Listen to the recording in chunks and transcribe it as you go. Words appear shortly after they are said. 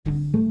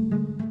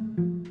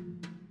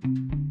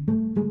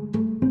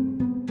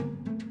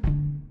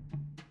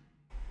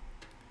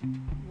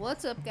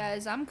What's up,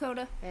 guys? I'm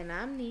Coda. And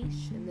I'm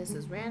Niche, and this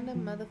is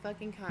Random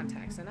Motherfucking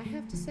Contacts. And I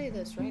have to say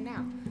this right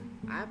now.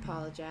 I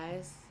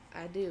apologize.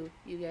 I do.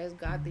 You guys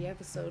got the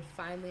episode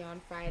finally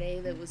on Friday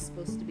that was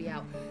supposed to be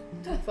out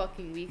 2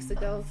 fucking weeks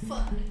ago.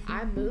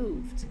 I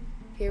moved.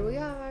 Here we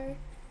are.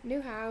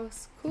 New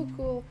house.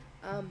 Cool.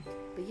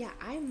 But yeah,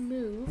 I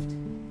moved,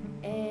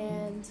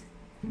 and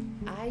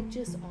I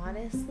just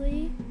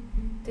honestly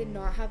did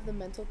not have the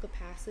mental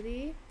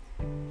capacity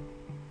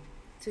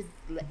to,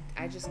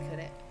 I just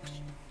couldn't.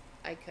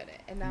 I couldn't.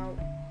 And now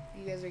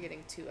you guys are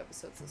getting 2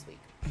 episodes this week.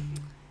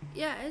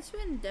 Yeah, it's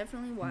been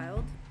definitely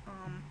wild.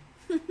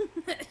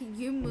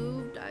 You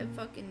moved. I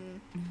fucking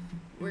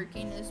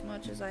working as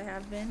much as I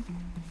have been.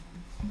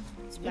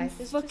 It's been Life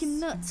is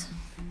fucking just nuts.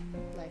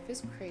 Life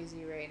is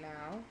crazy right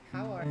now.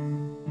 How are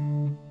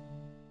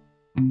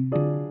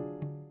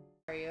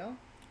you?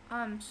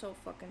 I'm so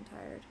fucking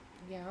tired.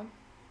 Yeah.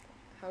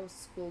 How's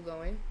school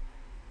going?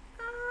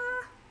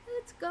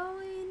 It's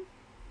going.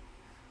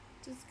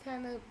 Just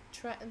kind of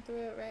trotting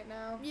through it right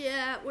now.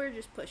 Yeah, we're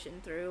just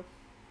pushing through.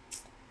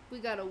 We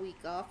got a week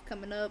off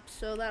coming up,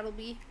 so that'll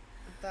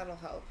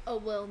help. a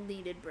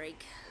well-needed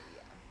break.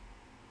 Yeah.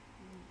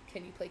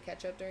 Can you play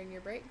catch up during your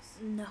breaks?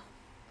 No.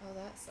 Oh,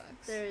 that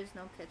sucks. There is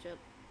no catch-up.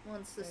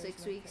 Once the There's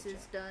 6 no weeks is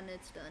catch-up. done,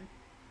 it's done.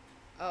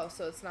 Oh,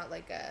 so it's not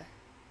like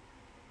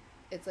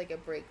it's like a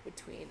break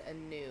between a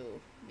new...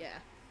 Yeah.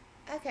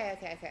 Okay.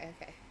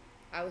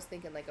 I was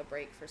thinking like a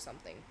break for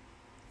something.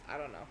 I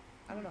don't know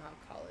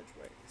how college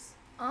works.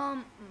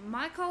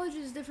 My college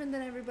is different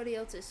than everybody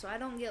else's, so I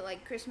don't get,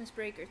 like, Christmas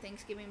break or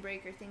Thanksgiving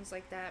break or things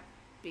like that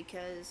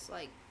because,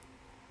 like,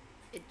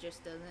 it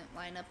just doesn't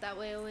line up that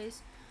way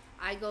always.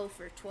 I go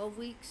for 12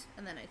 weeks,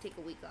 and then I take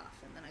a week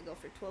off, and then I go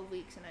for 12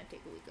 weeks, and I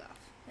take a week off.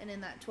 And in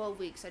that 12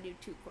 weeks, I do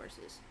 2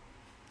 courses.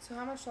 So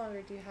how much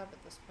longer do you have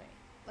at this point?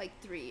 Like,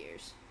 3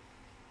 years.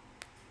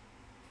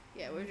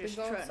 Yeah, we're You've just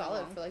been going trotting solid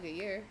along. for like a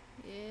year.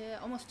 Yeah,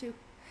 almost 2.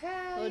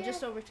 Hell Well, yeah.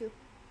 just over 2.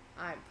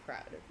 I'm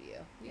proud of you.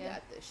 You Yeah.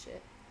 got this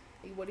shit.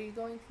 What are you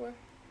going for?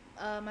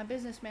 My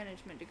business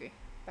management degree.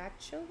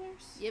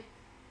 Bachelor's? Yep.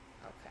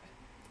 Okay.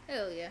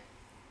 Hell yeah.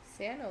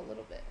 See, I know a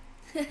little bit.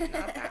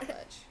 Not that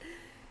much.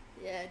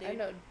 Yeah, dude. I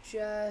know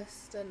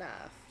just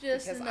enough.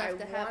 Just because enough I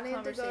to have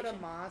wanted to go to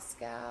conversation.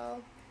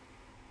 Moscow,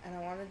 and I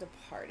wanted to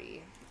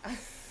party.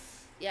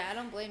 Yeah, I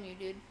don't blame you,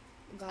 dude.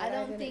 God, I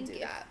don't didn't think do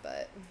if- that,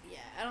 but Yeah,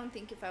 I don't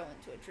think if I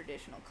went to a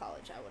traditional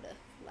college, I would have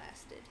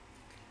lasted.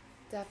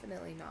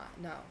 definitely not.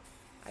 No.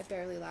 I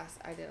didn't last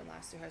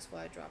through high school.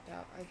 I dropped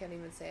out. I can't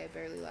even say I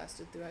barely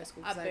lasted through high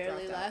school I because I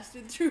barely dropped out.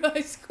 lasted through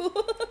high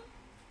school.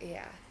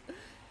 Yeah.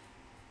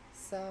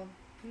 So,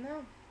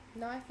 no,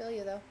 I feel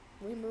you though.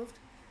 We moved.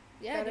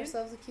 Yeah, Got dude.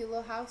 ourselves a cute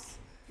little house.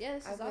 Yeah,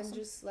 this is I've awesome. been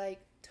just like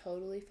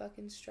totally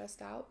fucking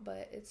stressed out,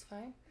 but it's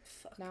fine.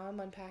 Fuck. Now I'm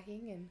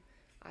unpacking, and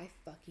I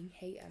fucking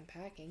hate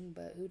unpacking,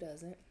 but who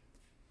doesn't?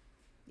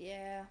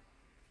 Yeah,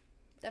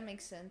 that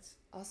makes sense.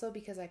 Also,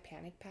 because I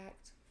panic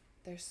packed,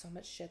 there's so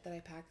much shit that I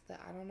packed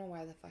that I don't know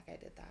why the fuck I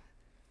did that.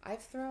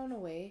 I've thrown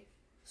away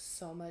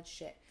so much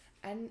shit,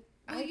 and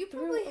Well, you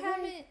probably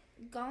haven't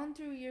gone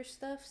through your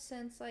stuff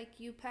since, like,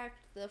 you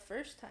packed the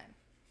first time.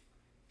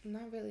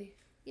 Not really.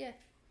 Yeah.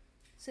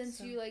 Since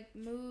So- you, like,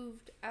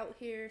 moved out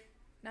here,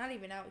 not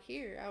even out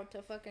here, out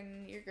to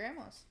fucking your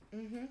grandma's.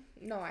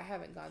 No, I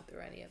haven't gone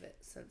through any of it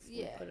since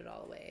we Yeah. put it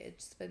all away.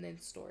 It's been in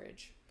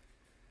storage.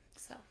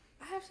 So.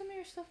 I have some of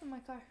your stuff in my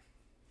car.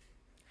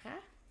 Huh?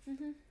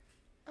 Mm-hmm.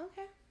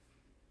 Okay.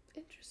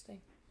 Interesting.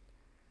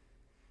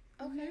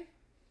 Okay.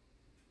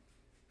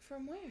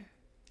 From where?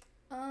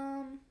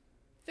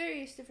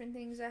 Various different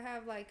things. I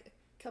have, like,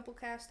 a couple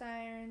cast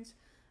irons.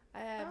 I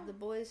have the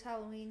boys'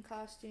 Halloween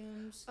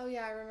costumes. Oh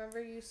yeah, I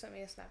remember you sent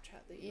me a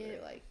Snapchat that you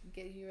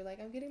were like,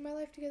 I'm getting my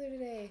life together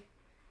today.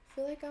 I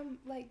feel like I'm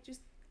like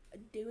just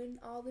doing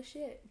all the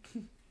shit.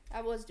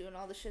 I was doing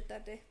all the shit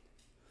that day.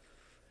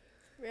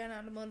 Ran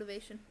out of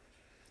motivation.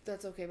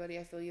 That's okay, buddy.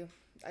 I feel you.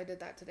 I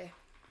did that today.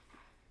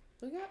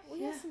 We got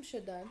Yeah. some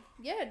shit done.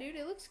 Yeah, dude,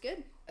 it looks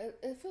good.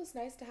 It feels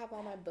nice to have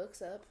all my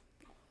books up.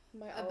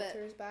 My I bet.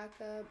 altar's back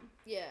up.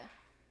 Yeah.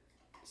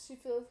 She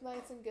feels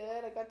nice and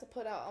good. I got to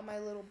put out all my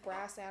little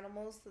brass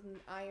animals, the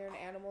iron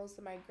animals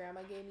that my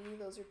grandma gave me.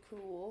 Those are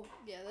cool.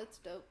 Yeah, that's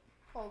dope.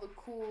 All the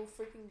cool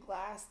freaking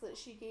glass that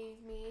she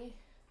gave me.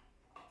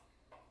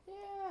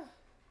 Yeah.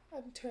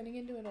 I'm turning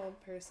into an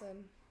old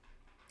person.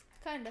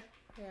 Kinda.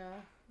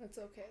 Yeah, that's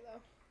okay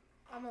though.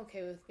 I'm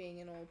okay with being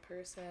an old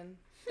person.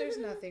 There's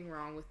nothing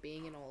wrong with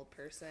being an old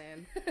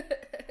person.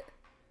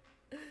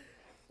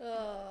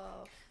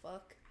 Oh,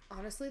 fuck.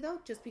 Honestly though,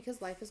 just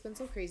because life has been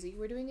so crazy,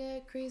 we're doing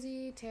a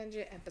crazy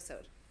tangent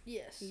episode.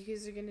 Yes. You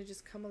guys are gonna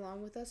just come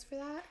along with us for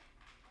that,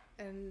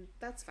 and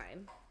that's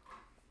fine.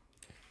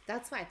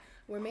 That's fine.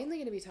 We're mainly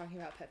gonna be talking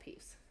about pet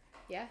peeves.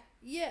 Yeah?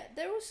 Yeah,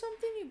 there was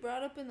something you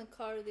brought up in the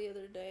car the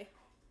other day.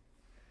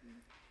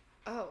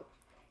 Oh,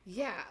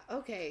 yeah.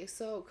 Okay,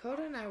 so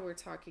Coda and I were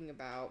talking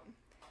about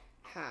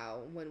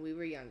how when we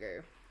were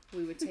younger,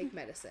 we would take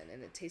medicine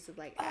and it tasted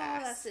like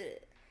ass. Oh, that's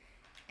it.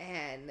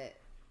 And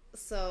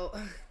so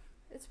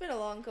It's been a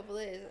long couple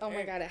days. Oh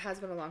my god, it has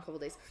been a long couple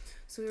days.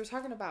 So we were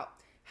talking about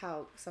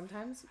how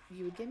sometimes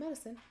you would get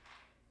medicine.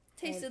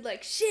 Tasted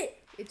like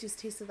shit. It just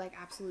tasted like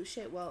absolute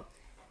shit. Well,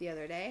 the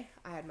other day,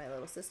 I had my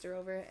little sister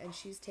over, and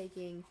she's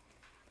taking,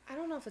 I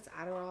don't know if it's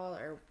Adderall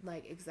or,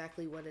 like,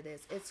 exactly what it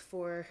is. It's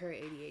for her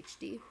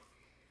ADHD.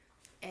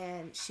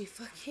 And she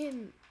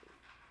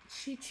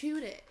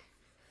chewed it.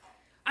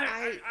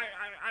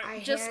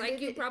 I just like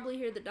you probably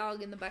hear the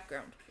dog in the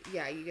background.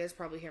 Yeah, you guys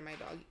probably hear my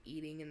dog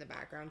eating in the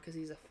background because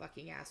he's a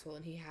fucking asshole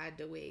and he had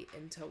to wait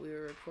until we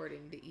were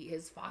recording to eat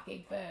his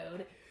fucking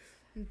food.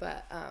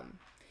 But,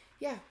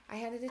 yeah, I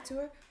handed it to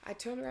her. I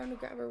turned around to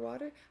grab her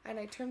water and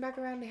I turned back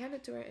around to hand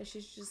it to her and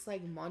she's just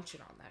like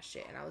munching on that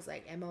shit. And I was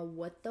like, Emma,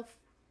 what the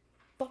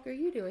fuck are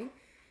you doing?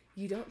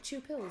 You don't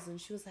chew pills. And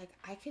she was like,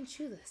 I can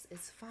chew this.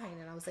 It's fine.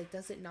 And I was like,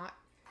 does it not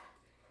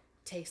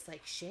taste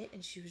like shit?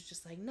 And she was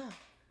just like, no.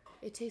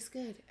 It tastes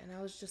good. And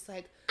I was just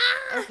like,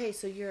 okay,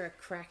 so you're a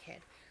crackhead.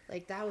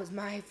 Like, that was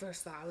my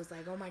first thought. I was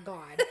like, oh my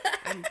god.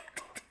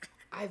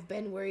 I've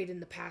been worried in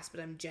the past, but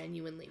I'm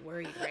genuinely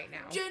worried right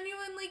now.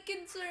 Genuinely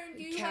concerned.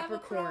 You have a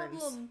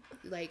problem.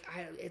 Like,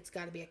 it's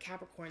got to be a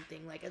Capricorn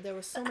thing. Like, there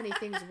were so many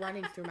things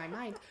running through my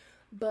mind.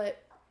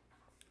 But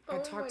I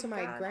talked to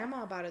my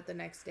grandma about it the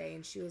next day,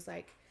 and she was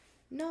like,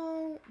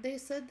 no, they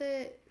said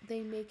that they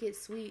make it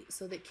sweet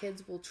so that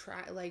kids will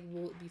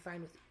will be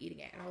fine with eating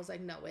it. And I was like,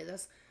 no way,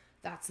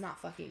 that's not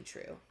fucking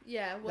true.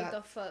 Yeah, what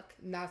the fuck?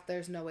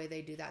 There's no way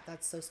they do that.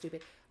 That's so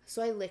stupid.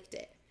 So I licked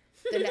it.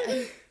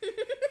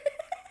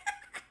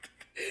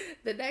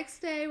 The next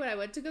day when I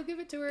went to go give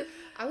it to her,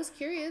 I was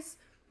curious.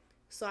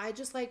 So I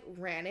just, like,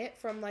 ran it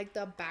from, like,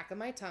 the back of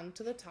my tongue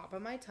to the top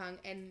of my tongue,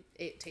 and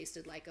it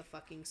tasted like a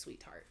fucking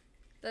sweetheart.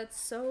 That's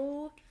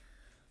so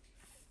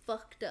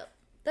fucked up.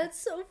 That's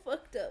so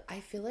fucked up. I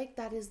feel like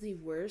that is the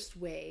worst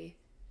way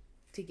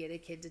to get a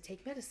kid to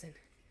take medicine.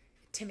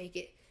 To make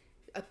it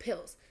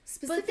pills.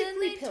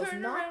 Specifically pills.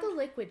 Not the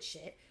liquid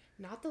shit.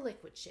 Not the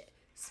liquid shit.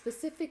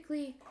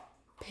 Specifically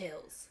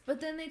pills.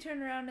 But then they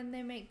turn around and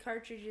they make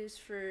cartridges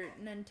for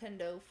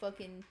Nintendo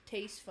fucking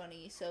taste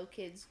funny so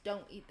kids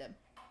don't eat them.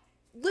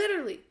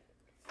 Literally.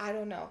 I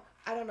don't know.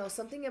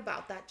 Something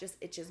about that just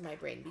itches my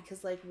brain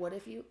because, like, what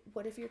if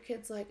your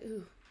kid's like,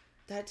 ooh,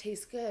 that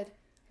tastes good.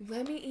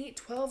 Let me eat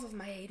 12 of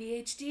my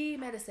ADHD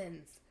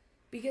medicines.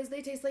 Because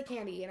they taste like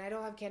candy, and I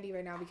don't have candy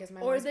right now because my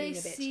mom's being a bitch.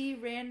 Or they see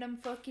random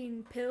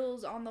fucking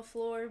pills on the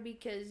floor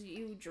because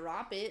you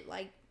drop it.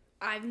 Like,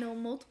 I've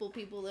known multiple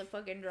people that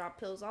fucking drop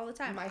pills all the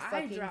time. My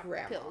fucking drop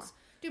grandma. Pills.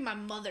 Dude, my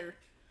mother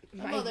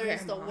grandma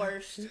is the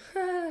worst.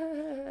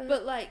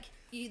 But, like,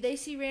 they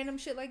see random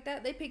shit like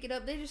that, they pick it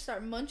up, they just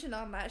start munching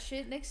on that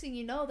shit. Next thing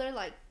you know, they're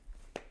like,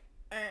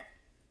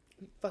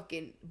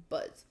 fucking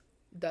buzz.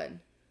 Done.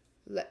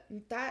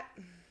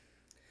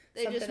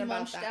 They just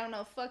munch down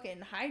a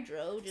fucking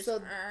hydro.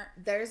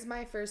 There's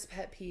my first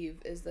pet peeve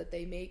is that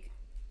they make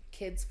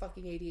kids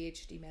fucking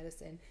ADHD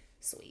medicine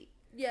sweet.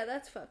 Yeah,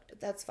 that's fucked.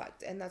 That's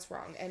fucked, and that's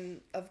wrong.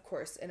 And, of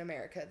course, in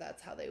America,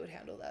 that's how they would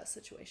handle that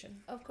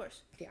situation. Of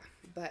course. Yeah,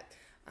 but,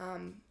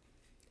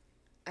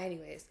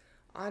 anyways,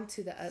 on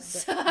to the other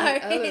list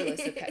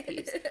of pet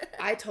peeves.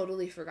 I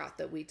totally forgot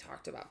that we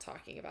talked about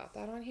talking about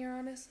that on here,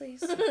 honestly.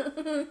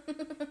 So.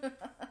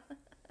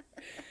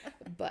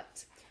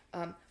 But,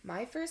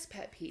 my first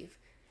pet peeve,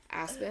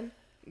 Aspen,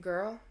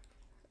 girl,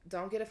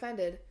 don't get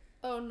offended.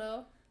 Oh,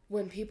 no.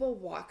 When people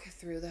walk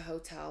through the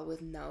hotel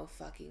with no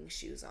fucking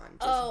shoes on,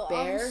 just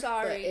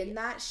barefoot in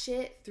that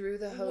shit through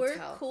the hotel. We're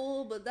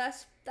cool, but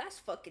that's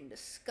fucking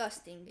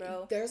disgusting,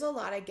 bro. There's a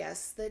lot of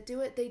guests that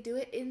do it. They do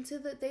it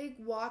they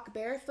walk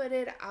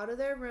barefooted out of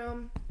their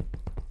room,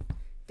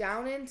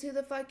 down into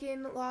the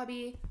fucking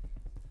lobby,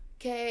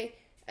 okay,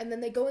 and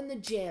then they go in the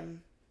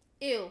gym.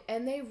 Ew.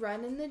 And they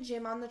run in the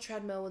gym on the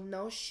treadmill with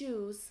no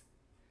shoes.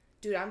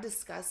 Dude, I'm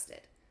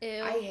disgusted.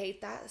 Ew. I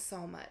hate that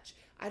so much.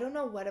 I don't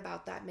know what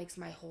about that makes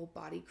my whole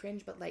body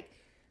cringe, but, like,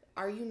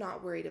 are you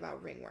not worried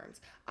about ringworms?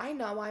 I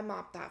know I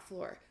mopped that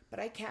floor, but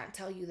I can't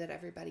tell you that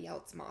everybody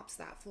else mops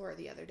that floor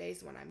the other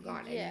days when I'm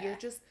gone. Yeah. And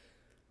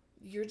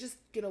you're just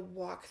gonna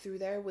walk through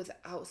there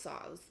without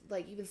socks.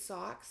 Like, even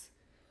socks.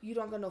 You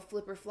don't got no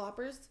flipper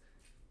floppers.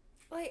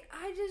 Like,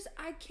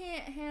 I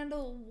can't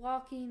handle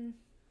walking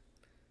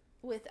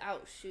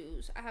without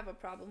shoes. I have a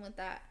problem with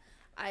that.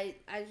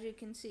 As you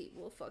can see,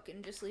 will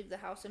fucking just leave the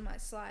house in my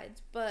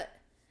slides, but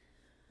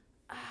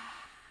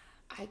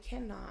I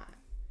cannot.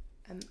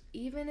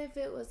 Even if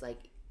it was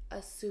like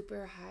a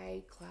super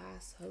high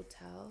class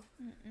hotel,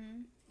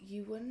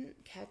 you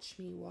wouldn't catch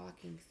me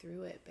walking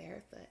through it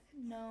barefoot.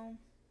 No.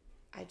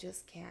 I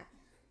just can't.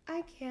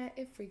 I can't.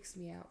 It freaks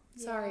me out.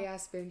 Yeah. Sorry,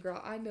 Aspen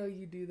girl. I know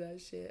you do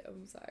that shit.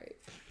 I'm sorry.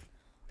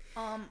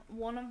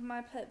 One of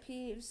my pet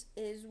peeves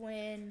is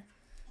when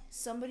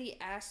somebody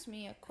asks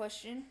me a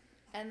question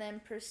and then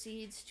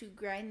proceeds to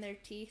grind their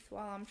teeth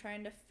while I'm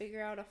trying to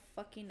figure out a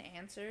fucking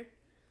answer.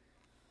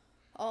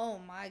 Oh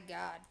my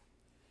god.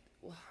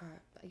 Well,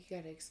 you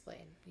gotta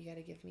explain. You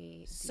gotta give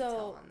me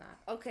detail on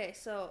that. Okay,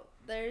 so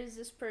there's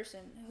this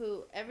person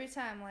who every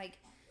time, like,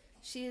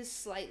 she is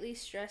slightly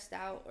stressed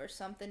out or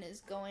something is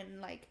going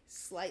like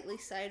slightly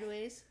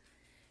sideways,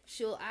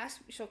 she'll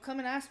come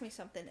and ask me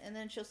something, and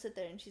then she'll sit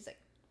there and she's like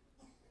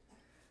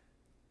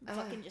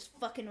fucking just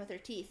fucking with her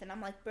teeth, and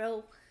I'm like,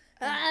 bro,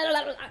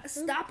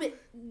 stop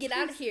it, get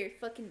out of here,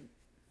 fucking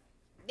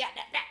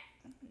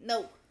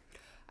no.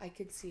 I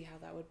could see how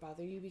that would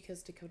bother you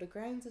because Dakota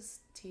grinds his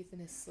teeth in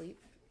his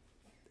sleep,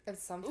 and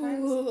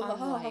sometimes I'm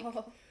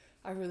like,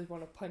 I really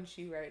want to punch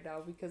you right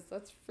now because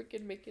that's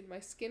freaking making my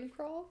skin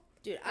crawl.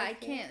 Dude, I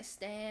can't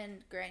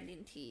stand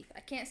grinding teeth. I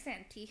can't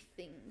stand teeth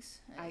things.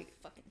 It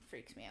fucking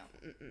freaks me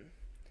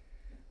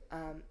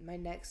out. My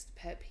next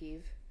pet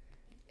peeve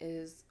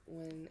is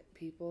when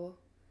people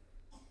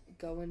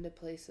go into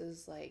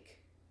places like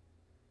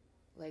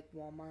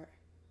Walmart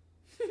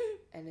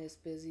and it's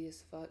busy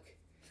as fuck.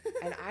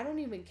 And I don't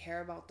even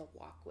care about the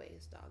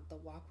walkways, dog. The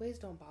walkways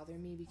don't bother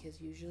me because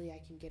usually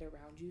I can get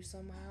around you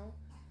somehow.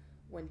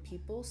 When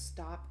people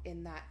stop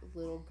in that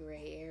little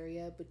gray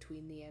area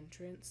between the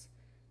entrance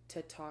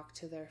to talk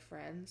to their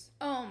friends.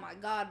 Oh my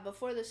god,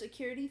 before the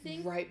security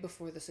thing? Right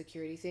before the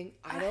security thing.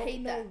 I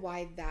don't know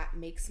why that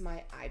makes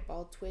my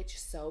eyeball twitch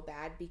so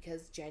bad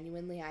because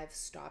genuinely I've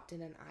stopped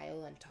in an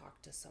aisle and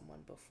talked to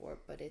someone before,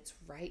 but it's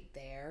right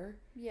there.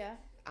 Yeah.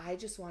 I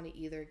just want to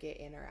either get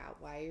in or out.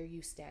 Why are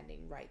you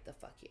standing right the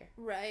fuck here?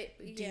 Right,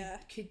 yeah.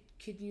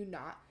 Could you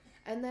not?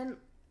 And then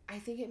I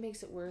think it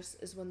makes it worse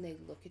is when they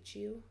look at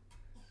you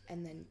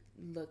and then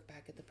look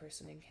back at the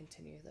person and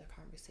continue the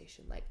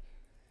conversation. Like,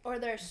 or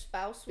their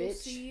spouse will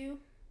see you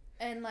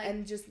and like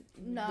and just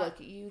look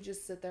at you,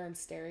 just sit there and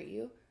stare at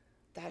you.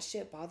 That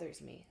shit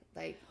bothers me.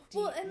 Like,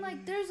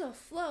 like there's a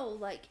flow.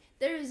 Like,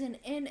 there is an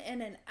in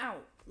and an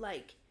out.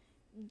 Like,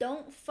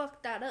 don't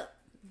fuck that up.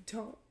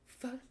 Don't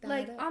fuck that up.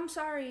 Like, up. I'm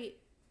sorry,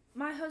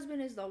 my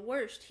husband is the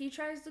worst. He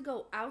tries to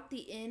go out the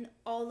in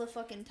all the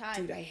fucking time.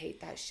 Dude, I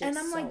hate that shit. And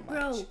I'm so like, much.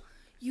 bro,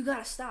 you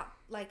gotta stop.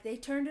 Like, they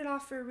turned it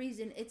off for a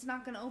reason. It's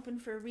not gonna open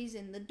for a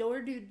reason. The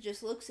door dude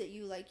just looks at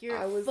you like you're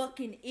a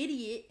fucking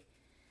idiot.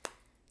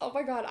 Oh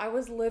my god, I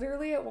was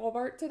literally at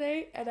Walmart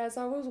today, and as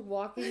I was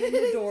walking in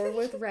the door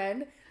with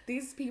Ren,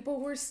 these people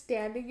were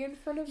standing in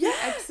front of the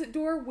exit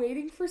door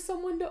waiting for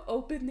someone to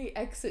open the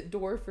exit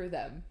door for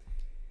them.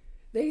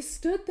 They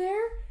stood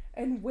there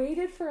and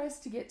waited for us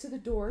to get to the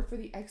door for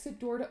the exit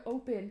door to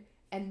open,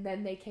 and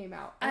then they came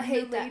out. And I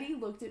hate that. The lady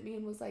looked at me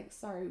and was like,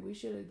 sorry, we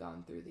should have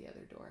gone through the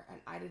other door. And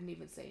I didn't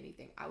even say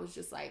anything. I was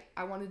just like,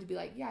 I wanted to be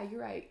like, yeah,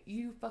 you're right.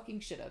 You fucking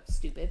should have,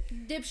 stupid.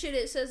 Dipshit,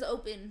 it says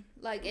open.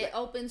 Like, it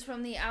opens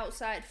from the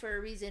outside for a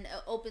reason.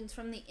 It opens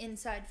from the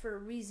inside for a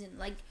reason.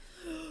 Like,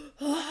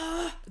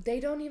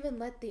 they don't even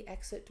let the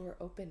exit door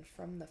open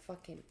from the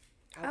fucking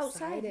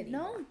outside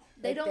anymore. No,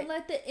 they don't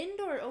let the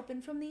indoor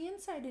open from the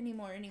inside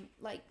anymore.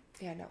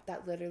 Yeah, no,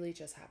 that literally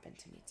just happened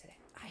to me today.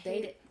 I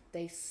hate it.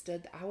 They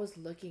stood, I was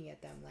looking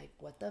at them like,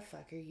 what the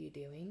fuck are you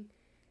doing?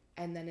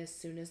 And then as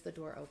soon as the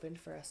door opened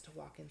for us to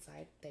walk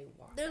inside, they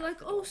walked They're out like,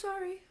 the oh, door.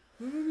 sorry.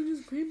 We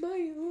just came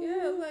by.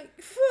 Yeah, like,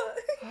 fuck.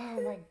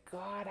 Oh my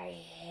god, I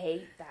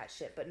hate that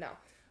shit. But no,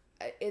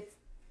 it's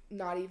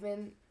not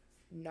even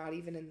in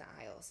the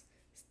aisles.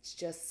 It's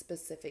just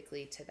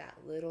specifically to that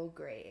little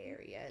gray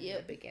area in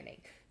the beginning.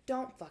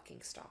 Don't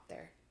fucking stop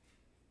there.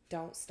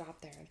 Don't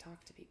stop there and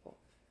talk to people.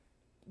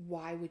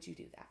 Why would you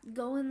do that?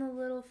 Go in the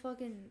little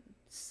fucking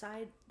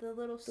side, the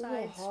little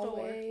side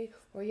hallway,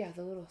 store. Or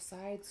the little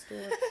side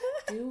store.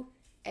 Do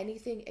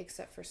anything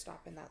except for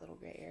stop in that little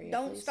gray area.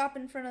 Don't please. Stop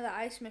in front of the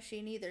ice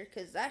machine either,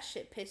 because that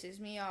shit pisses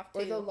me off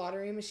too. Or the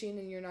lottery machine,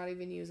 and you're not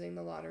even using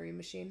the lottery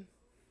machine.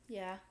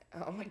 Yeah.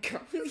 Oh my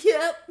god.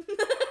 Yep.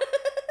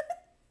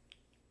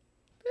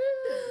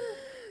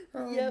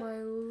 Oh my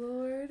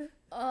lord.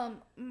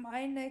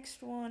 My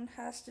next one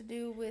has to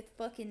do with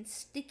fucking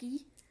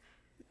sticky.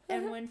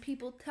 And when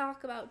people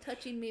talk about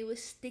touching me with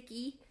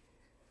sticky,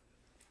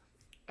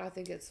 I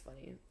think it's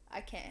funny.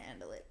 I can't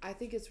handle it. I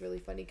think it's really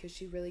funny because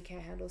she really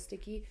can't handle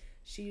sticky.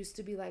 She used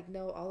to be like,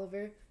 no,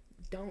 Oliver,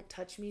 don't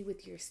touch me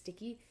with your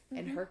sticky. Mm-hmm.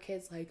 And her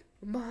kid's like,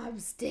 Mom,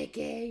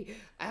 sticky.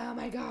 Oh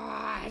my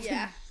god.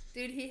 Yeah.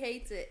 Dude, he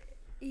hates it.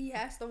 He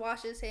has to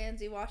wash his hands.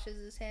 He washes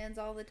his hands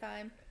all the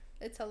time.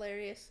 It's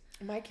hilarious.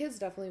 My kids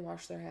definitely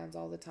wash their hands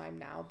all the time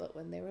now, but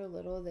when they were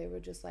little, they were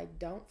just like,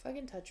 don't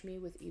fucking touch me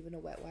with even a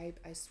wet wipe.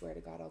 I swear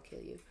to God, I'll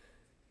kill you.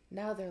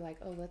 Now they're like,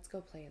 oh, let's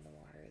go play in the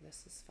water.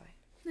 This is fine.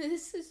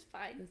 This is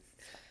fine.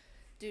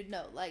 Dude,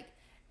 no, like,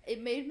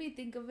 it made me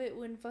think of it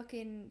when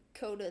fucking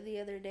Coda the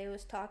other day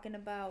was talking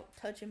about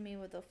touching me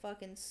with a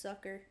fucking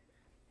sucker.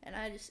 And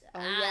I just... Oh,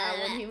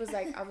 yeah, when he was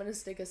like, I'm going to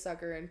stick a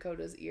sucker in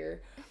Coda's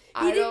ear.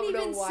 I don't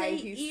know why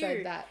he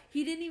said that.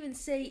 He didn't even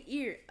say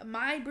ear.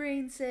 My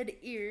brain said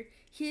ear.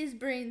 His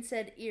brain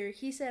said ear.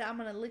 He said, I'm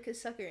going to lick a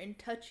sucker and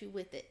touch you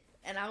with it.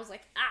 And I was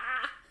like,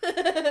 ah!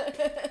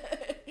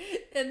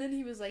 And then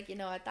he was like,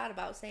 I thought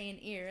about saying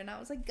ear. And I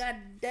was like, God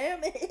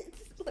damn it.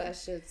 That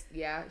shit's...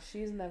 Yeah,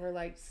 she's never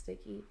liked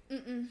sticky.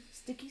 Mm-mm.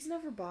 Sticky's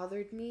never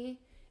bothered me.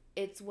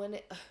 It's when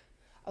it...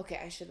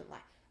 Okay, I shouldn't lie.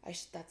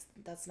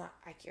 That's not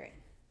accurate.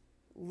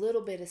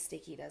 little bit of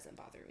sticky doesn't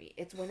bother me.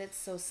 It's when it's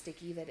so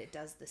sticky that it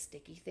does the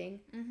sticky thing.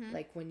 Mm-hmm.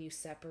 Like when you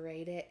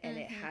separate it and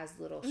it Mm-hmm. has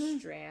little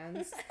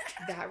strands.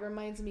 That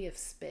reminds me of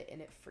spit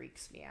and it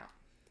freaks me out.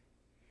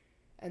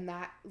 And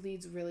that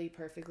leads really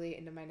perfectly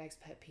into my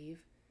next pet peeve.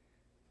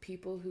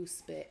 People who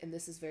spit, and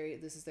there's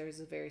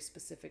a very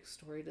specific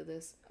story to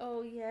this.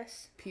 Oh,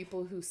 yes.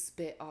 People who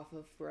spit off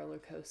of roller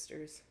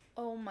coasters.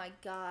 Oh, my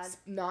God.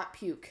 Not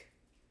puke.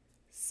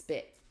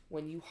 Spit.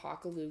 When you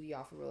hawk a loogie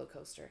off a roller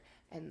coaster.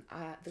 And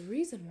the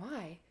reason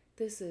why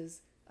this is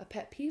a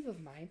pet peeve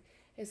of mine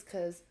is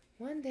because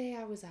one day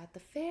I was at the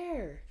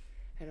fair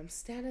and I'm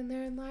standing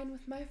there in line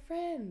with my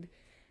friend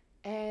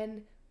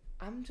and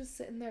I'm just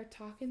sitting there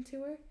talking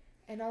to her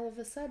and all of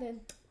a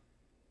sudden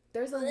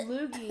there's a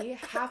loogie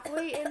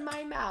halfway in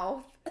my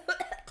mouth.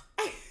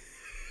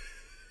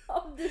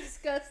 I'm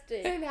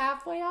disgusted. And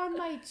halfway on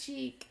my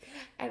cheek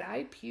and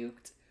I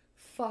puked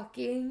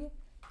fucking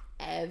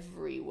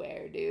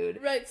everywhere,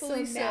 dude.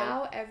 Rightfully so.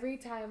 Now every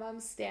time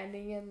I'm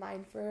standing in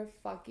line for a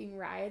fucking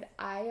ride,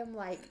 I am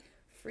like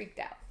freaked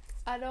out.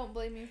 I don't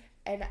blame you.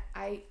 And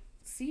I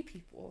see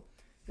people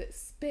that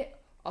spit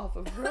off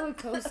of roller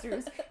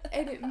coasters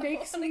and it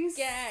makes me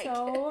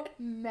so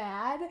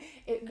mad.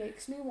 It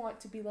makes me want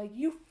to be like,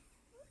 you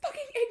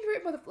fucking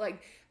ignorant motherfucker.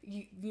 Like,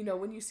 you know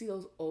when you see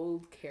those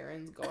old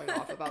Karens going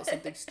off about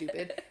something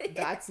stupid?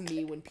 That's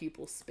me when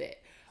people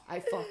spit. I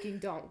fucking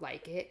don't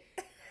like it.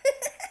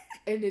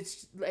 And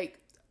it's like,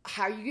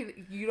 how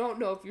you don't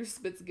know if your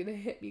spit's gonna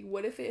hit me.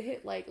 What if it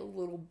hit like a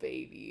little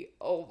baby?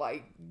 Oh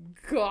my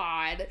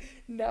God.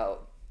 No.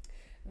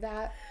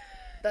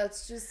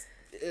 That's just,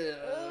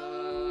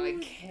 I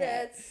can't.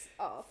 That's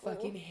awful.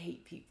 Fucking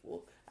hate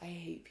people. I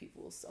hate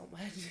people so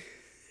much.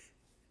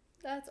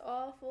 That's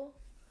awful.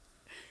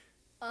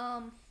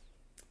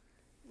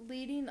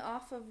 Leading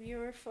off of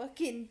your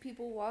fucking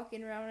people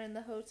walking around in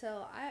the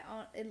hotel,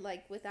 and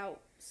like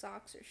without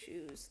socks or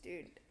shoes,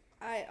 dude.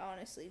 I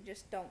honestly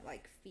just don't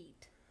like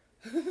feet.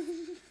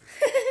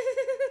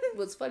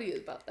 What's funny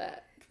about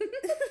that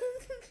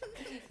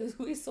is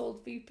we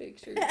sold feet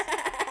pictures.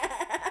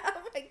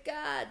 Oh my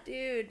God,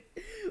 dude.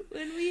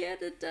 When we had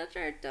to touch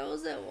our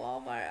toes at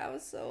Walmart, I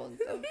was so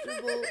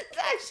uncomfortable.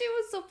 That shit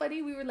was so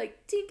funny. We were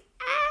like, tink,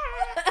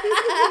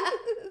 ah.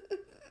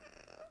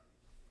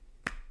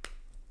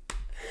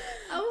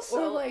 I was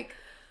so... Or like,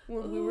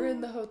 when we were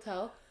in the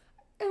hotel,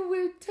 and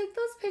we took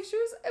those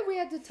pictures, and we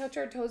had to touch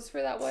our toes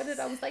for that one, and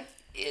I was like,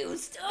 ew,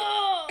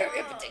 stop! Hurry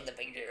up and take the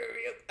picture,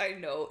 hurry up. I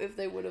know, if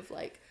they would have,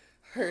 like,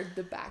 heard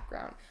the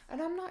background.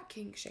 And I'm not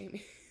kink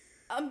shaming.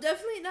 I'm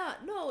definitely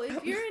not. No,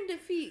 if you're into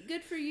feet,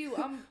 good for you.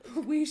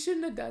 We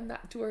shouldn't have done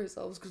that to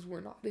ourselves, because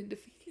we're not into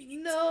feet.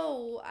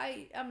 No,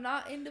 I'm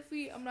not into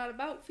feet. I'm not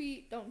about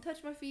feet. Don't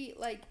touch my feet.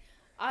 Like,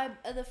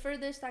 the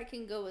furthest I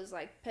can go is,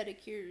 like,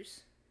 pedicures.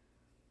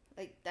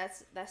 Like,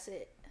 that's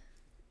it.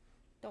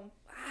 Don't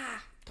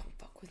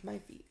fuck with my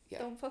feet. Yeah.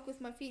 Don't fuck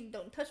with my feet.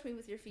 Don't touch me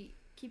with your feet.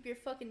 Keep your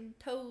fucking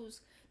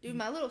toes. Dude,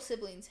 my little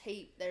siblings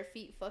hate their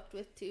feet fucked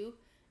with too.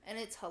 And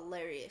it's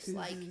hilarious.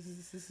 Like,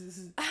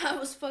 I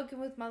was fucking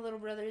with my little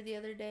brother the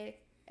other day.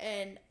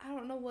 And I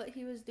don't know what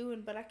he was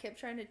doing, but I kept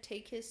trying to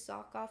take his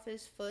sock off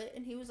his foot.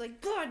 And he was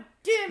like, God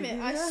damn it,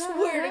 I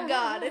swear to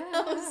God. And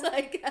I was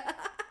like...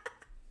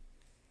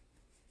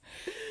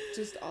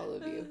 Just all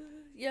of you.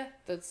 Yeah.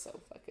 That's so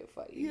fucking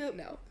funny. Yep.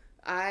 No.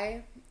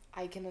 I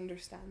can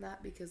understand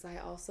that because I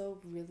also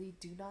really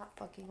do not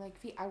fucking like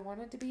feet. I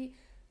wanted to be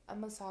a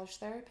massage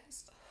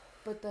therapist,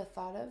 but the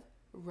thought of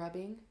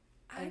rubbing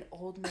an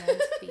old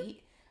man's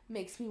feet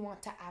makes me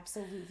want to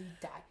absolutely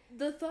die.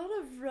 The thought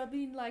of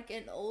rubbing like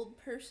an old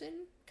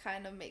person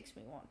kind of makes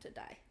me want to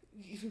die.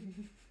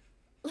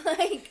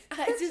 Like,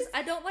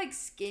 I don't like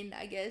skin,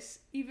 I guess.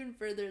 Even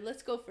further,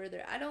 let's go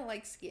further. I don't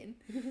like skin.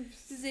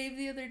 Zave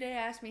the other day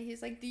asked me,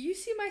 he's like, do you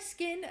see my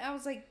skin? I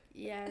was like,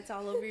 yeah, it's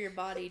all over your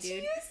body, dude. Do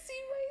you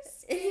see my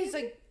skin? And he's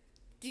like,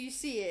 do you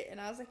see it? And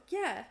I was like,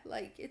 yeah,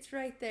 like, it's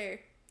right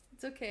there.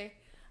 It's okay.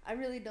 I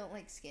really don't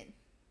like skin.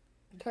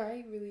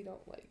 I really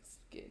don't like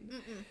skin.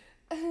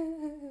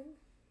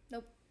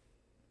 Nope.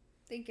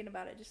 Thinking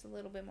about it just a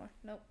little bit more.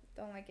 Nope,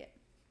 don't like it.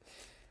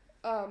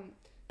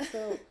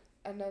 So,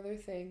 another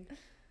thing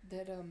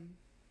that,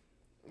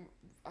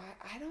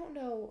 I don't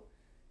know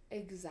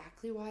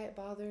exactly why it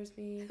bothers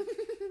me.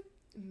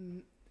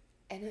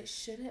 And it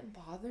shouldn't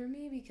bother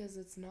me because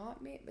it's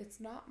not me. It's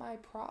not my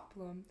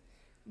problem.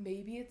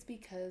 Maybe it's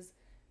because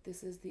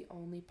this is the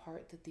only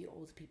part that the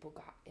old people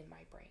got in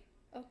my brain.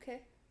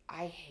 Okay.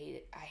 I hate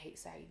it. I hate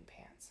sagging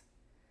pants.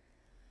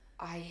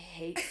 I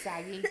hate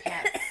sagging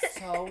pants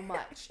so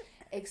much.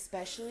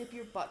 Especially if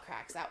your butt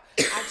cracks out.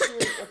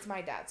 Actually, it's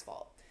my dad's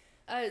fault.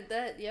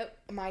 Yep.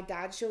 My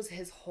dad shows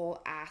his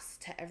whole ass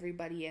to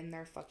everybody and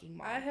their fucking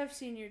mom. I have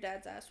seen your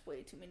dad's ass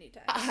way too many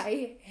times.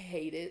 I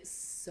hate it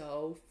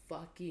so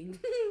fucking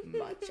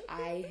much.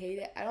 I hate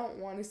it. I don't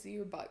want to see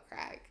your butt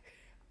crack.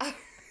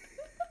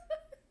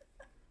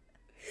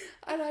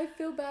 And I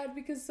feel bad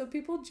because some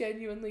people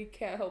genuinely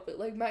can't help it.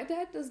 Like, my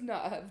dad does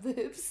not have the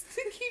hips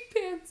to keep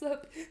pants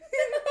up.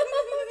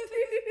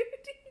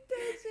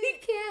 He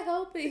can't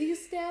help it. He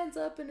stands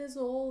up and his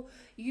whole,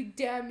 you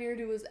damn near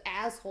to his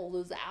asshole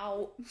is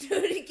out.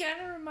 Dude, he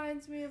kind of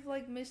reminds me of,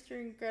 like, Mr.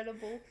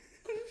 Incredible.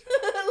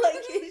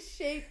 Like, his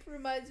shape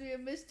reminds me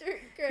of Mr.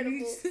 Incredible.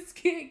 He just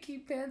can't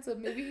keep pants up.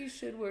 Maybe he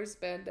should wear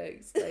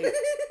spandex. Like,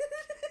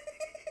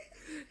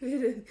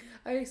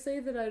 I say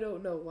that I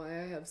don't know why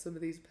I have some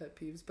of these pet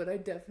peeves,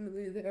 but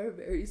there are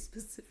very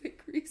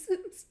specific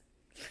reasons.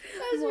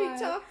 As we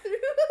talk through.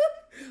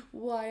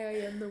 Why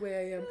I am the way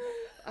I am.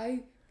 I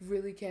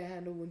really can't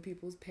handle when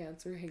people's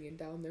pants are hanging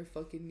down their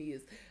fucking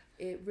knees.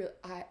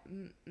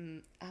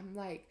 I'm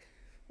like,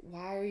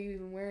 why are you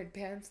even wearing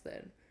pants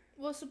then?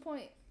 What's the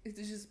point? It's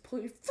just pull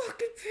your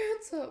fucking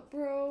pants up,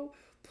 bro.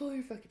 Pull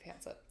your fucking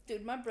pants up.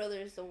 Dude, my brother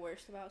is the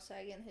worst about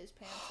sagging his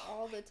pants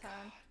all the time.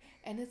 God.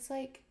 And it's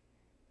like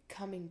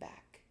coming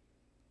back.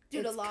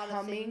 Dude, it's a lot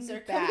of things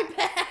are back. coming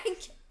back.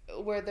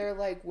 Where they're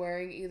like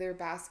wearing either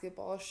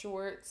basketball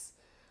shorts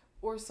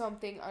or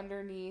something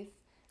underneath,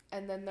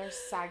 and then they're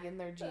sagging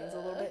their jeans a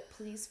little bit.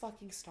 Please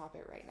fucking stop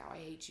it right now. I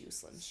hate you,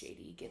 Slim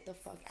Shady. Get the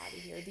fuck out of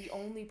here. The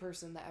only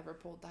person that ever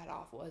pulled that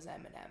off was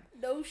Eminem.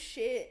 No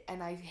shit.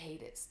 And I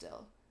hate it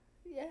still.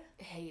 Yeah.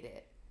 Hate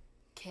it.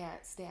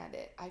 Can't stand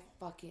it. I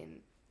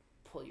fucking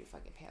pull your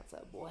fucking pants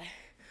up, boy.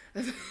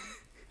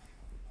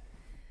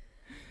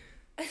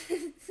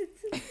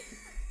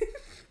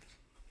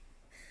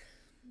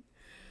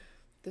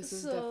 This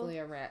is definitely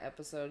a rant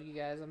episode, you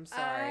guys. I'm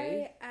sorry.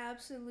 I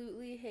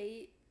absolutely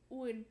hate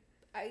when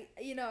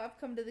I've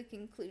come to the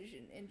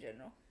conclusion in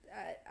general.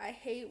 I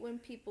hate when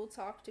people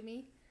talk to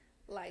me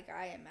like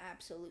I am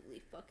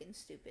absolutely fucking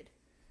stupid.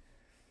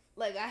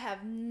 Like I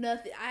have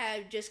nothing.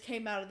 I just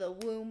came out of the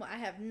womb. I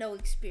have no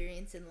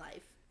experience in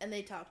life. And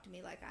they talk to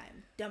me like I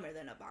am dumber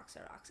than a box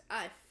of rocks.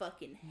 I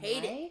fucking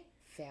hate it. My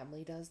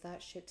family does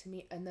that shit to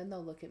me. And then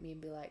they'll look at me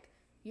and be like,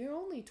 you're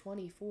only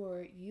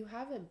 24. You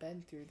haven't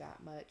been through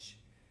that much.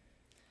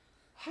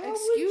 How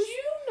would you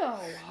know?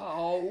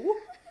 How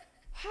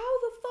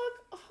the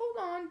fuck? Hold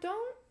on.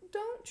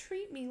 Don't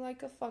treat me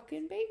like a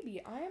fucking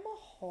baby. I am a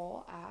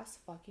whole ass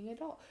fucking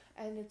adult.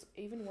 And it's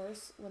even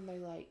worse when they're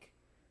like,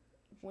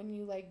 when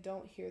you like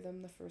don't hear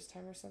them the first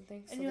time or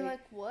something. And you're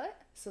like, what?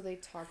 So they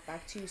talk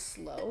back to you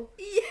slow.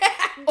 Yeah,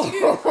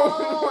 dude.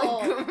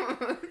 Oh my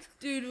god.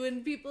 Dude,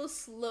 when people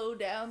slow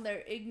down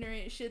their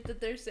ignorant shit that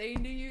they're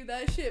saying to you,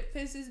 that shit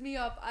pisses me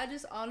off. I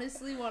just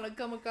honestly want to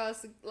come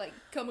across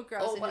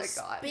Oh and my just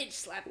God. bitch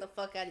slap the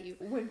fuck out of you.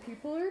 When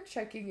people are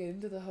checking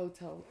into the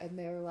hotel and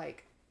they're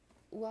like,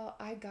 well,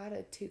 I got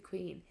a 2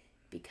 queen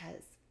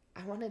because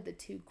I wanted the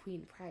 2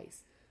 queen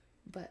price,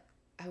 but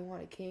I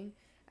want a king.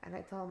 And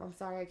I tell them, I'm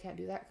sorry, I can't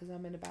do that because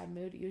I'm in a bad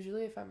mood.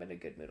 Usually if I'm in a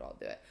good mood, I'll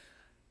do it.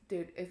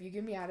 Dude, if you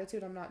give me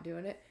attitude, I'm not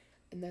doing it.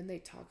 And then they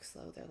talk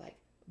slow. They're like,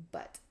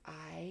 but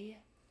I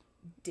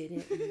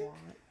didn't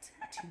want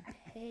to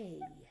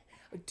pay.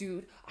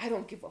 Dude, I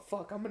don't give a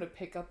fuck. I'm going to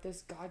pick up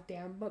this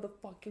goddamn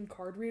motherfucking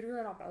card reader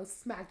and I'm going to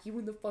smack you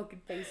in the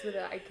fucking face with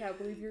it. I can't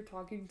believe you're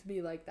talking to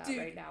me like that. Dude,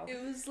 right now. It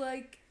was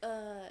like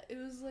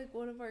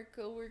one of our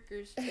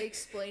coworkers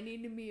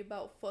explaining to me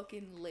about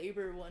fucking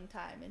labor one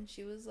time. And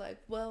she was like,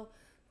 well,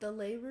 the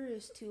labor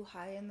is too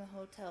high in the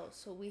hotel,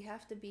 so we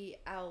have to be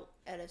out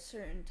at a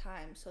certain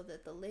time so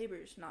that the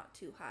labor's not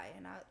too high.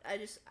 And I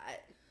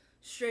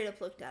straight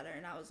up looked at her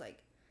and I was like,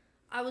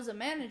 I was a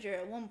manager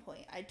at one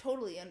point. I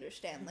totally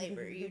understand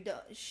labor. You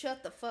don't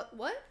shut the fuck.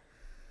 What?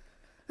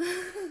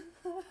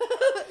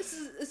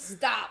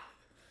 Stop.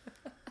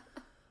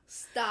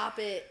 Stop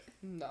it.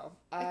 No,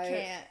 I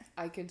can't.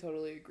 I can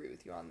totally agree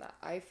with you on that.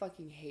 I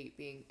fucking hate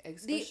being,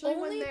 especially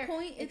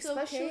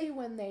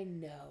when they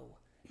know.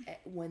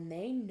 When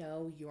they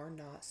know you're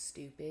not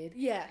stupid,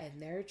 yeah,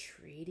 and they're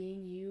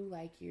treating you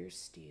like you're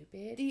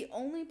stupid. The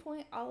only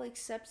point I'll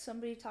accept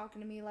somebody talking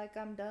to me like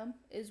I'm dumb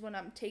is when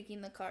I'm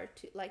taking a car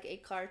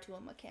to a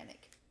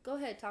mechanic. Go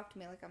ahead, talk to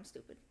me like I'm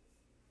stupid.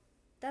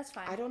 That's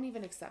fine. I don't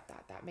even accept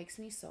that. That makes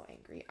me so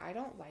angry. I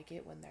don't like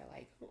it when they're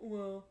like,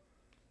 well,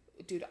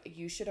 dude,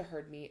 you should have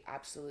heard me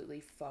absolutely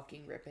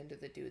fucking rip into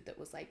the dude that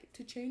was like,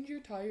 to change your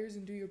tires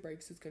and do your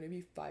brakes is going to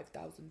be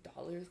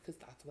 $5,000 because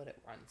that's what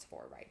it runs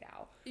for right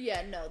now.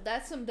 Yeah, no,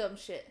 that's some dumb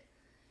shit.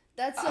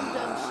 That's some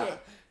dumb shit.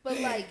 But,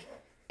 like,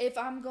 if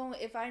I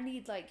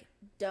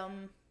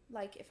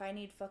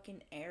need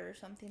fucking air or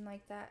something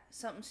like that,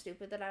 something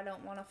stupid that I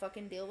don't want to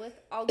fucking deal with,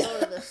 I'll go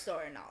to the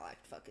store and I'll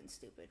act fucking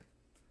stupid.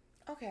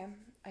 Okay,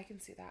 I can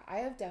see that. I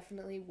have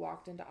definitely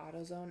walked into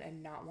AutoZone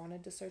and not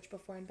wanted to search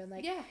before and been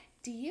like, yeah,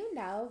 do you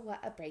know what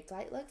a brake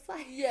light looks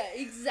like? Yeah,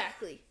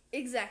 exactly.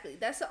 Exactly.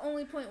 That's the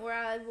only point where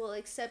I will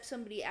accept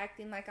somebody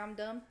acting like I'm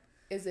dumb.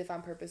 Is if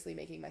I'm purposely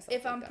making myself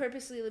look dumb.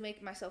 Purposely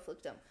making myself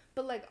look dumb.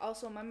 But, like,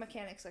 also, my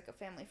mechanic's like a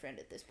family friend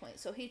at this point,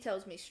 so he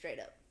tells me straight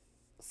up.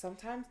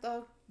 Sometimes,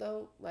 though,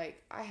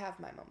 like, I have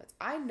my moments.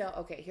 I know,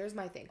 okay, here's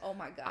my thing. Oh,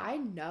 my God. I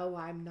know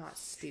I'm not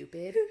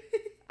stupid.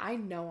 I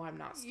know I'm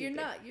not stupid. You're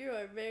not. You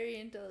are very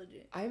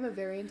intelligent. I'm a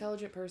very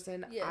intelligent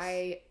person. Yes.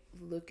 I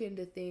look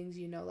into things,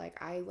 you know, like,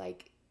 I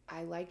like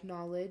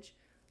knowledge.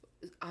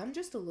 I'm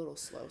just a little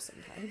slow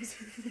sometimes.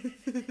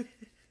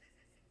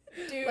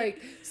 Dude.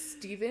 Like,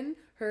 Steven,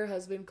 her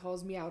husband,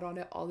 calls me out on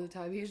it all the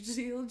time.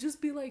 He'll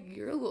just be like,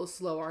 you're a little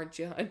slow, aren't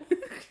you, hon?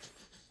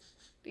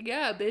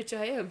 Yeah, bitch,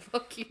 I am.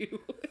 Fuck you.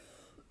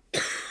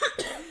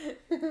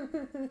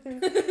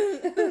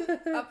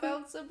 I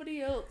found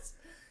somebody else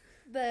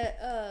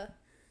that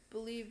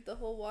believed the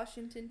whole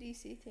Washington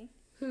D.C. thing.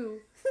 Who?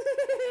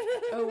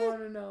 I want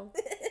to know.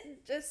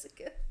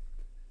 Jessica.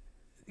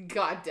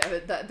 God damn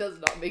it, that does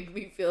not make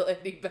me feel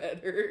any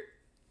better.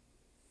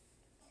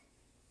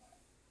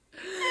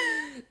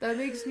 That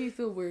makes me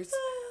feel worse.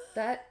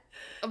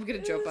 I'm gonna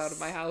jump out of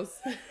my house.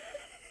 I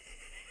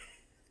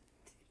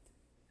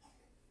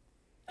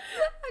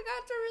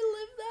got to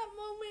relive that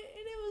moment,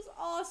 and it was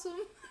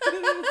awesome.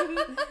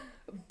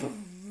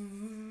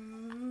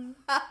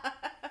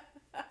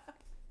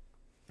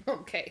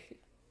 Okay.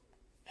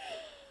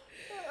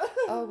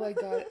 Oh my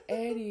god.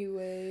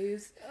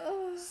 Anyways.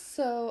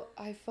 So,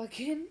 I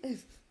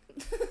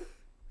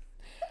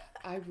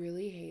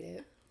really hate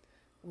it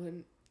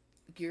when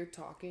you're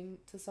talking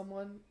to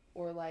someone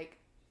or like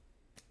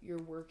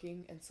you're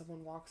working and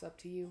someone walks up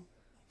to you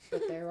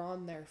but they're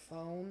on their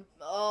phone.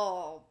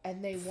 Oh.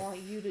 And they want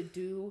you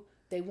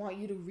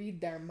to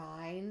read their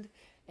mind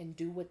and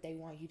do what they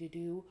want you to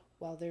do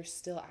while they're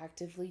still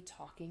actively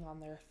talking on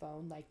their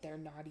phone, like they're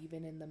not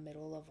even in the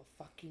middle of a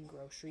fucking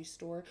grocery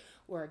store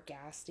or a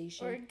gas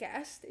station.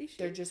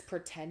 They're just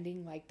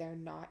pretending like they're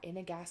not in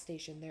a gas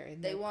station. They're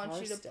in their car. They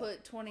want you to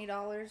put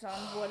 $20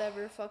 on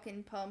whatever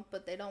fucking pump,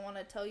 but they don't want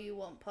to tell you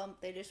what pump.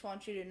 They just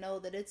want you to know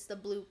that it's the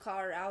blue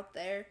car out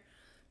there,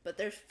 but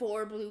there's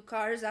 4 blue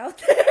cars out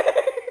there.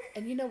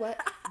 And you know what?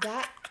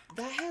 That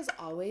has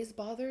always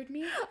bothered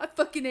me. I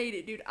fucking hate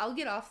it, dude. I'll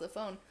get off the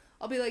phone.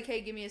 I'll be like,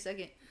 hey, give me a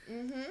second.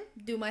 Mm-hmm.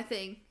 Do my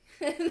thing.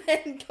 And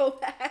then go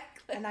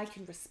back. And I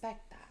can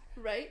respect that.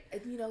 Right?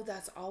 And you know,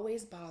 that's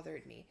always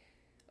bothered me.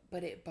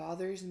 But it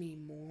bothers me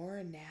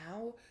more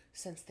now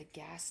since the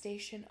gas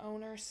station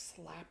owner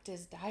slapped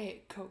his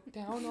Diet Coke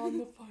down on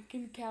the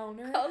fucking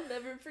counter. I'll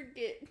never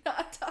forget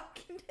not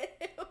talking to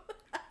him.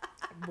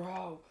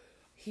 Bro,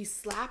 he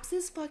slaps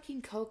his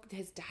fucking Coke,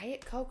 his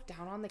Diet Coke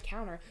down on the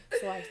counter.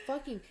 So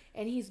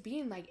and he's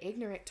being like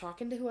ignorant,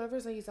 talking to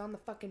whoever's he's on the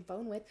fucking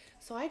phone with.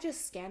 So I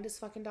just scanned his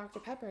fucking Dr.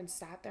 Pepper and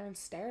sat there and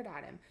stared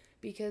at him.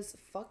 Because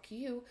fuck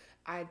you.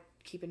 I,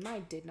 keep in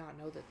mind, did not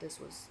know that this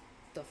was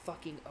the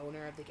fucking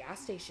owner of the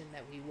gas station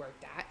that we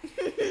worked at.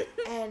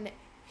 And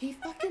he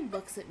fucking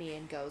looks at me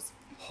and goes,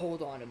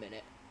 hold on a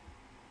minute.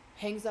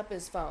 Hangs up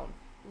his phone,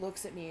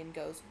 looks at me and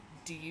goes,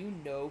 do you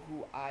know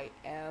who I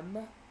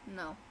am?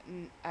 No.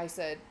 I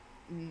said,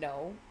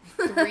 no.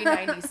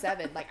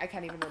 $3.97. Like, I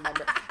can't even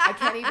remember. I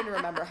can't even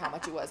remember how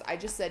much it was. I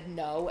just said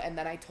no, and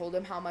then I told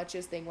him how much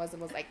his thing was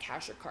and was like,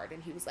 cash or card.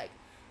 And he was like,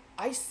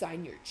 I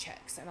sign your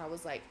checks. And I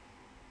was like,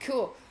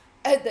 cool.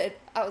 And then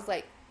I was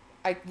like,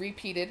 I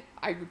repeated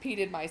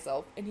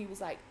myself, and he was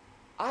like,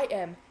 I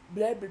am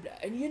blah, blah, blah.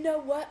 And you know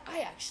what? I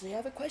actually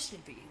have a question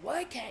for you.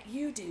 Why can't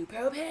you do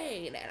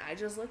propane? And I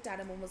just looked at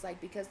him and was like,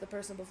 because the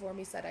person before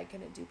me said I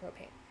couldn't do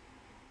propane.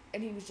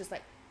 And he was just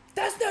like,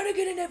 that's not a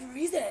good enough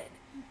reason.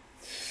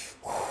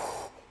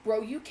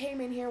 Bro, you came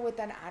in here with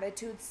an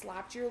attitude,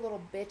 slapped your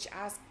little bitch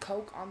ass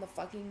Coke on the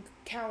fucking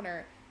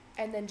counter,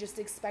 and then just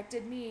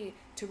expected me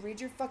to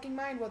read your fucking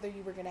mind whether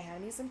you were gonna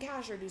hand me some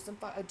cash or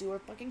do a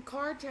fucking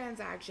card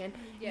transaction.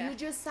 Yeah. You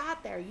just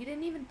sat there. You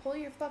didn't even pull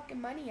your fucking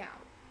money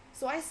out.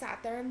 So I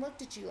sat there and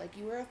looked at you like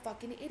you were a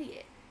fucking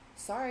idiot.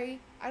 Sorry,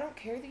 I don't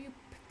care that you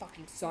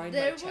fucking signed my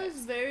checks. There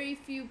was very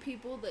few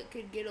people that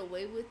could get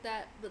away with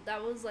that, but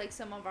that was like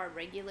some of our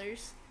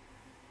regulars.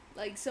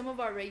 Like, some of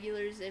our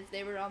regulars, if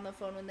they were on the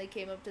phone when they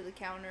came up to the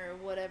counter or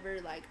whatever,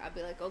 like, I'd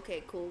be like,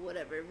 okay, cool,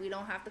 whatever. We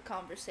don't have to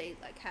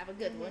conversate. Like, have a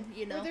good one,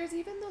 you know? Or there's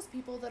even those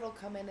people that'll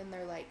come in and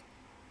they're like,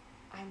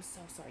 I'm so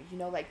sorry. You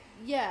know, like,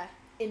 yeah,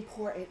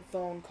 important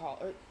phone call.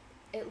 Or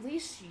at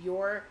least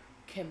you're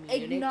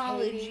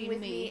communicating with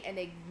me and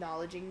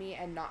acknowledging me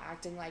and not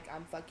acting like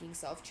I'm fucking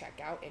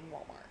self-checkout in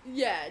Walmart.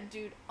 Yeah,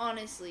 dude,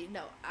 honestly,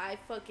 no. I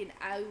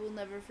will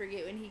never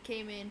forget when he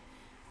came in.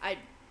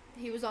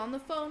 He was on the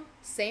phone.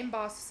 Same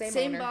boss, same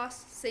owner.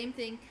 Boss, same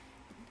thing.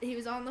 He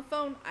was on the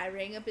phone. I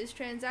rang up his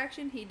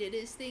transaction. He did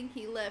his thing.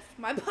 He left.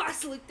 My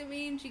boss looked at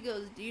me and she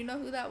goes, do you know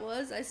who that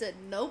was? I said,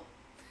 nope.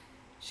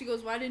 She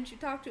goes, why didn't you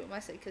talk to him?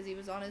 I said, because he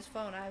was on his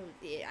phone. I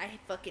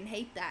fucking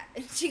hate that.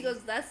 And she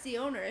goes, that's the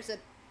owner. I said,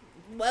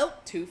 well,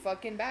 too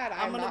fucking bad.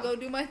 I'm going to go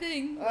do my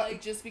thing.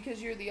 Like, just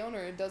because you're the owner,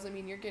 it doesn't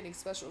mean you're getting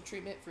special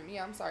treatment from me.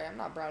 I'm sorry. I'm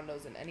not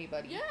brown-nosing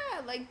anybody.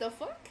 Yeah, like, the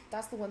fuck?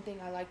 That's the one thing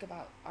I like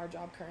about our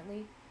job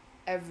currently.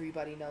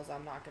 Everybody knows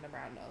I'm not going to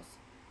brown nose.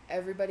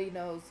 Everybody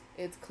knows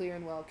it's clear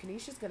and well.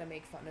 Kanisha's going to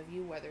make fun of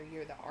you whether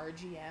you're the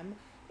RGM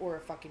or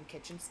a fucking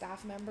kitchen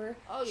staff member.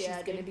 Oh, yeah,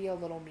 she's going to be a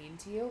little mean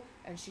to you,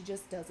 and she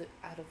just does it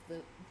out of the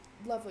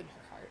love in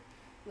her heart.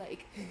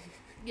 Like,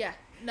 yeah,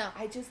 no.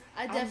 I'm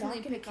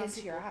definitely pick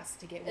kiss your ass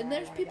to get where and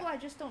there's I people go. I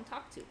just don't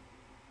talk to.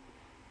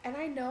 And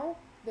I know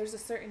there's a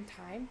certain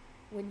time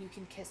when you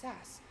can kiss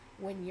ass.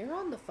 When you're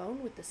on the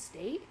phone with the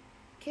state,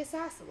 kiss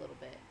ass a little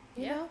bit.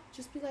 You know,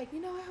 just be like,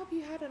 I hope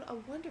you had a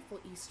wonderful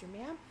Easter,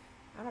 ma'am.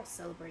 I don't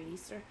celebrate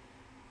Easter.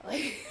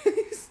 Like,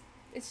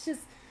 it's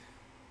just,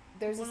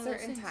 there's a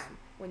certain time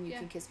when you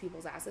can kiss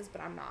people's asses,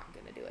 but I'm not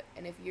going to do it.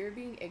 And if you're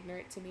being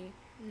ignorant to me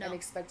and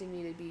expecting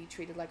me to be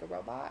treated like a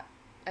robot,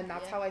 and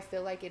that's how I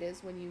feel like it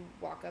is when you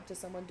walk up to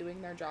someone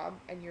doing their job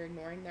and you're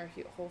ignoring their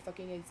whole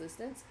fucking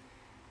existence,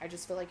 I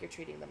just feel like you're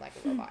treating them like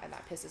a robot, and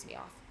that pisses me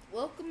off.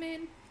 Welcome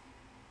in.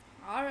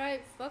 All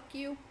right, fuck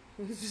you.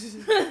 Fuck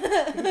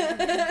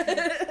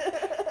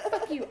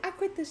you. I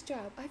quit this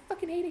job. I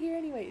fucking hate it here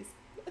anyways.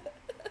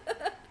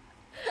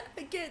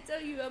 I can't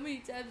tell you how many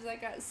times I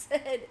got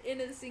said in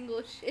a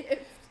single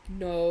shift.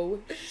 No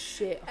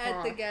shit, huh?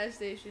 At the gas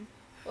station.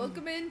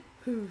 Welcome in.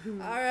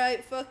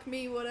 Alright, fuck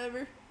me,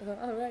 whatever.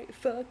 Alright,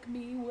 fuck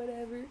me,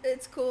 whatever.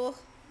 It's cool.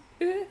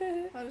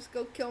 I'll just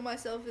go kill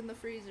myself in the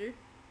freezer.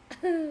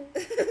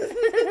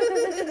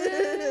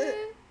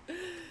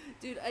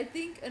 Dude, I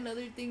think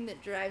another thing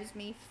that drives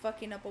me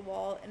fucking up a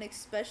wall, and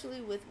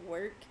especially with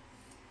work,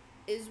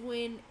 is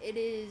when it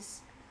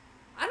is...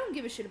 I don't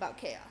give a shit about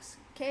chaos.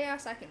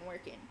 Chaos I can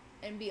work in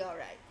and be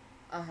alright.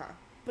 Uh-huh.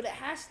 But there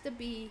has to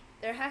be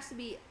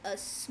a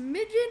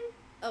smidgen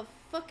of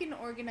fucking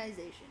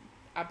organization.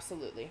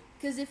 Absolutely.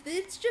 Because if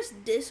it's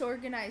just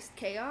disorganized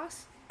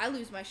chaos, I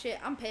lose my shit.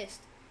 I'm pissed.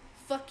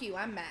 Fuck you,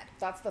 I'm mad.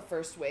 That's the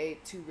first way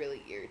to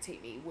really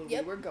irritate me. When we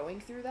were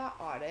going through that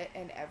audit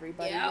and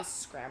everybody was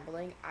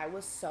scrambling, I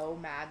was so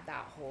mad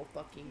that whole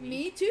fucking week.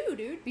 Me too,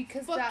 dude.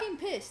 Because fucking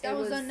pissed. That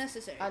was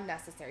unnecessary.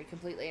 Unnecessary,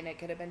 completely. And it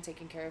could have been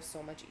taken care of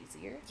so much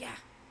easier. Yeah.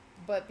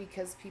 But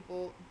because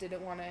people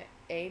didn't want to,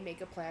 A,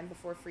 make a plan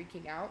before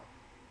freaking out,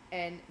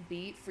 and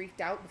B,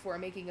 freaked out before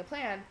making a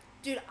plan.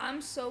 Dude,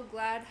 I'm so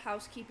glad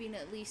housekeeping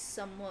at least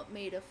somewhat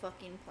made a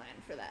fucking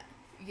plan for that.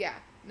 Yeah,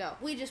 no.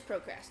 We just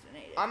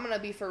procrastinated. I'm gonna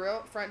be for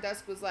real. Front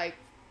desk was like,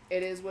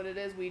 it is what it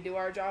is. We do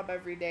our job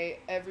every day.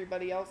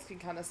 Everybody else can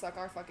kind of suck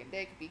our fucking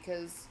dick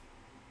because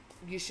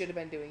you should have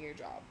been doing your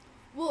job.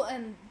 Well,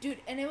 and dude,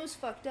 and it was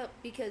fucked up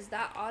because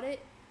that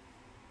audit,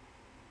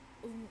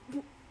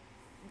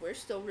 we're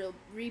still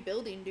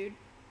rebuilding, dude.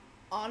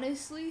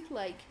 Honestly,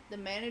 like, the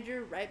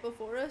manager right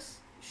before us,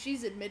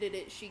 she's admitted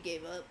it, she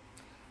gave up.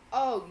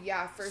 Oh,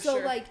 yeah, for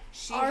sure. So, like,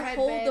 our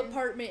whole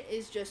department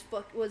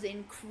was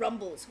in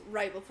crumbles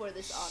right before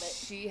this audit.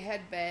 She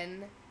had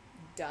been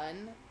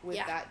done with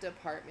that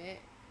department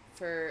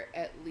for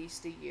at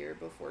least a year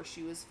before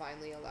she was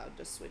finally allowed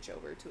to switch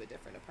over to a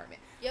different department.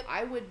 Yep.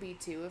 I would be,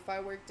 too, if I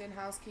worked in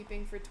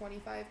housekeeping for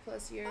 25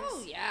 plus years.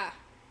 Oh, yeah.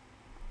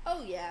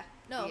 Oh, yeah.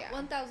 No,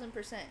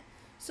 1,000%.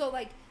 So,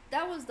 like,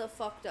 that was the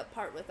fucked up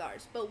part with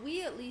ours. But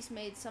we at least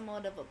made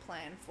somewhat of a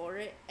plan for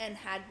it and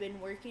had been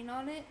working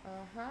on it.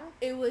 Uh-huh.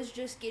 It was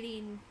just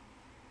getting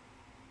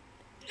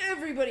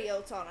everybody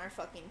else on our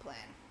fucking plan.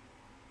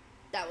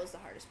 That was the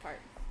hardest part.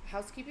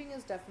 Housekeeping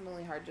is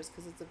definitely hard just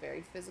because it's a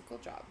very physical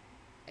job.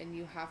 And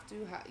you have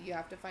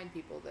to find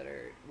people that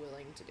are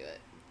willing to do it.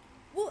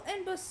 Well,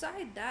 and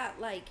beside that,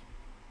 like,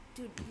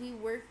 dude, we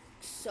work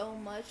so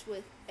much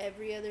with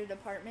every other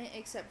department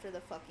except for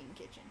the fucking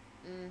kitchen.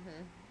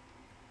 Mm-hmm.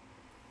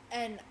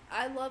 And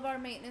I love our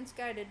maintenance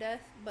guy to death,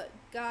 but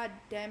god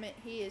damn it,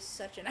 he is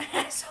such an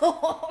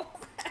asshole.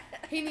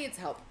 He needs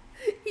help.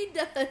 He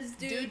does,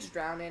 dude. Dude's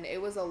drowning.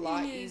 It was a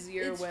lot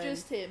easier when...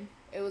 It's just him.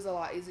 It was a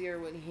lot easier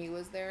when he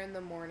was there in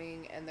the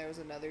morning and there was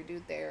another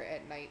dude there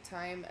at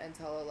nighttime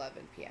until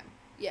 11 p.m.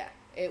 Yeah.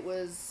 It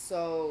was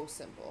so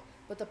simple.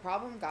 But the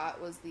problem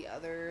was the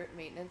other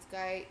maintenance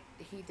guy,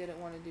 he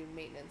didn't want to do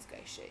maintenance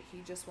guy shit.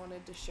 He just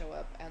wanted to show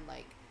up and,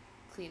 like,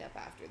 clean up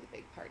after the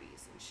big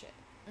parties and shit.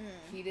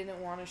 He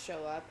didn't want to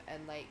show up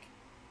and, like,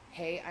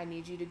 hey, I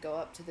need you to go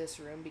up to this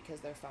room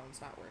because their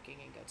phone's not working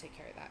and go take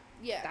care of that.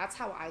 Yeah. That's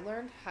how I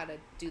learned how to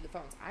do the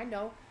phones. I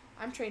know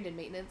I'm trained in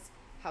maintenance,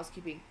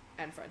 housekeeping,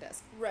 and front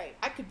desk. Right.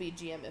 I could be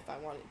GM if I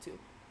wanted to,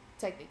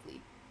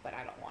 technically, but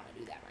I don't want to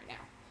do that right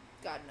now.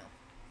 God, no.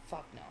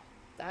 Fuck no.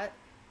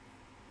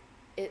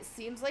 It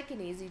seems like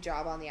an easy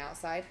job on the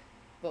outside,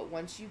 but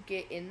once you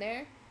get in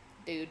there,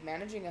 dude,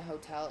 managing a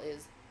hotel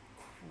is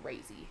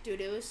crazy.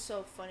 Dude, it was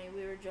so funny.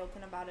 We were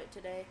joking about it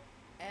today,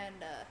 and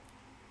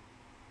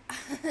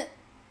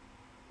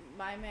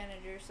my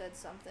manager said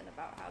something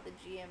about how the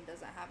GM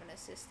doesn't have an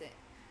assistant.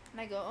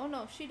 And I go, oh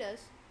no, she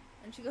does.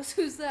 And she goes,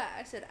 who's that?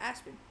 I said,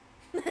 Aspen.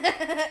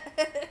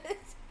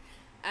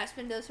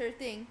 Aspen does her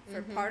thing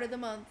for part of the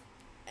month,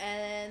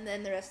 and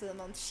then the rest of the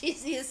month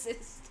she's the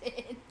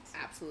assistant.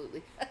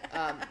 Absolutely.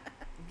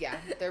 Yeah,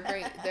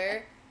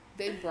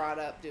 they brought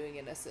up doing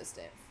an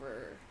assistant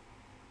for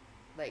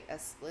like a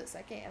split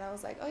second, and I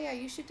was like, oh yeah,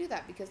 you should do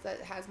that because that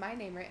has my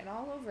name written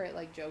all over it,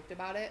 like joked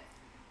about it,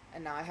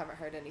 and now I haven't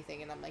heard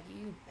anything, and I'm like,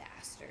 you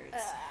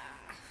bastards.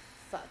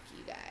 Fuck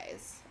you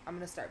guys. I'm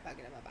gonna start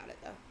bugging him about it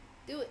though.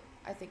 Do it.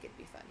 I think it'd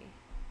be funny.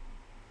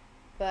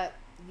 But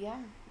yeah,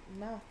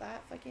 no,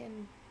 that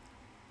fucking...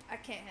 I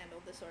can't handle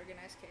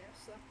disorganized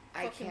chaos though.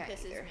 I fucking can't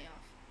pisses either. me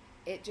off.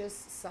 It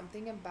just,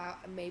 something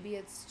about, maybe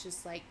it's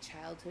just like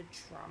childhood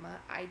trauma.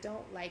 I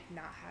don't like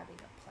not having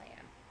a plan.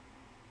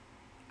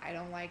 I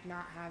don't like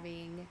not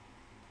having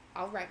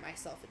I'll write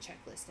myself a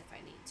checklist if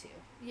I need to.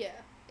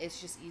 Yeah.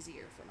 It's just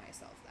easier for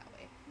myself that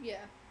way.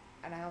 Yeah.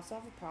 And I also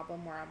have a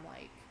problem where I'm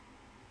like,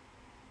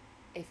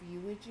 if you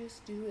would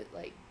just do it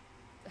like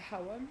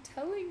how I'm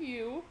telling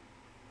you.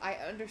 I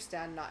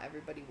understand not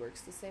everybody works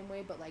the same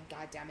way, but like,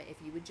 god damn it, if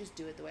you would just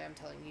do it the way I'm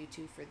telling you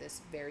to for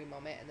this very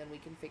moment, and then we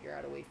can figure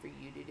out a way for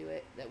you to do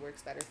it that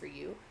works better for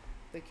you.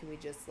 But can we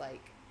just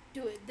like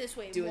do it this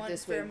way? Do it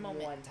this way for a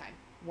moment. one time,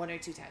 1 or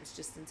 2 times,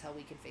 just until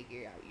we can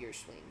figure out your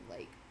swing.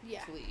 Like,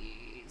 yeah,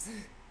 please.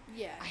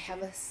 Yeah. I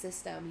have a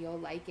system. You'll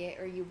like it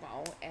or you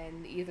won't,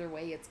 and either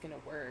way, it's gonna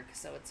work,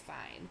 so it's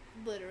fine.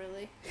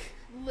 Literally,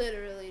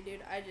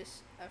 dude. I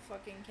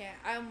fucking can't.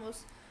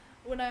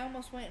 When I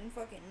almost went and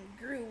fucking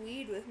grew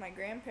weed with my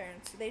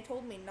grandparents, they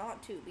told me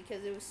not to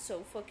because it was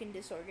so fucking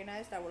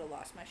disorganized. I would have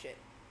lost my shit.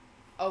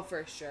 Oh,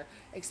 for sure.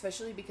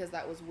 Especially because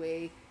that was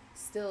way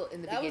still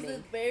in the beginning. That was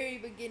the very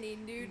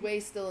beginning, dude. Way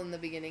still in the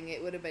beginning.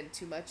 It would have been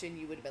too much, and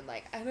you would have been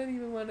like, I don't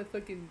even want to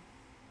fucking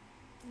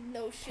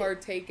no shit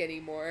partake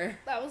anymore.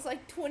 That was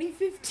like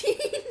 2015.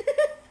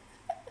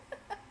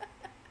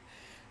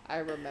 I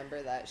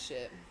remember that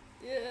shit.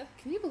 Yeah.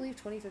 Can you believe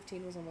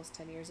 2015 was almost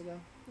 10 years ago?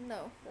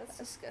 No, that's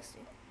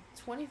disgusting.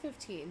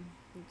 2015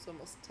 was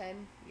almost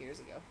 10 years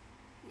ago.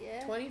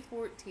 Yeah.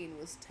 2014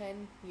 was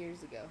 10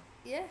 years ago.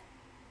 Yeah.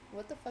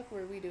 What the fuck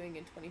were we doing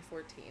in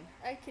 2014?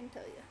 I can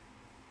tell you.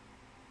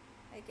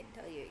 I can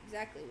tell you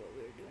exactly what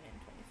we were doing in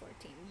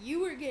 2014. You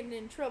were getting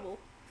in trouble.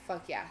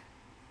 Fuck yeah.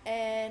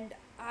 And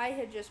I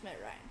had just met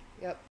Ryan.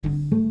 Yep.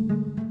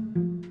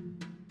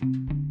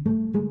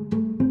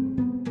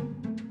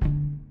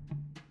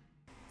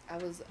 I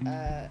was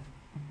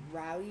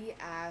rowdy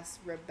ass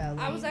rebelling.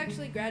 I was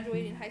actually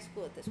graduating high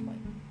school at this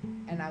point.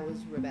 And I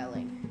was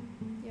rebelling.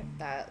 Yep.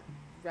 That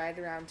right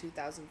around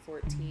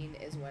 2014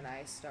 is when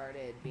I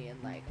started being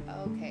like,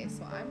 okay,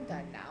 so I'm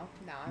done now.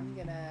 Now I'm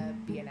gonna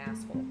be an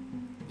asshole.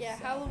 Yeah,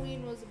 so.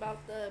 Halloween was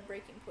about the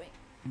breaking point.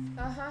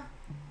 Uh-huh.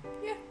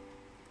 Yeah.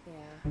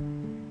 Yeah.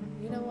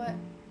 You know what?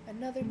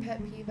 Another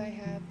pet peeve I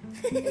have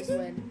is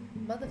when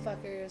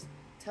motherfuckers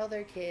tell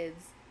their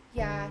kids,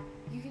 yeah,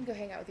 you can go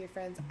hang out with your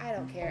friends, I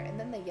don't care, and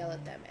then they yell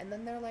at them, and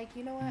then they're like,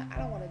 you know what, I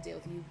don't want to deal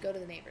with you, go to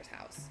the neighbor's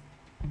house.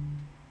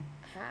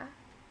 Huh?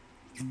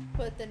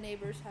 But the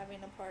neighbor's having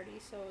a party,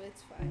 so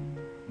it's fine.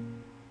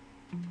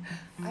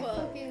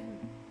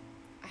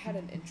 I had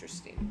an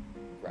interesting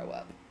grow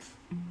up.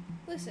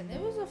 Listen, it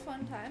was a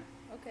fun time,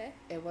 okay?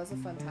 It was a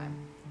fun time.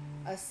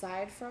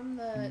 Aside from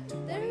the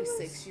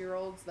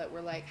 26-year-olds that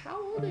were like, how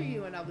old are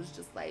you? And I was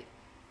just like,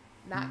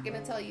 not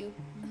gonna tell you.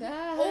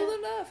 Old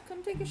enough,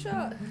 come take a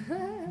shot.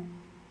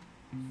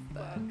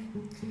 Fuck.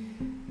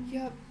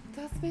 Yep,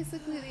 that's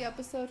basically the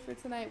episode for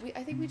tonight.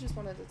 I think we just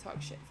wanted to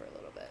talk shit for a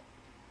little bit.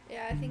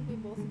 Yeah, I think we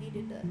both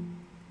needed to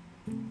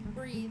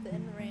breathe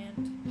and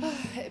rant.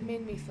 It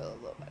made me feel a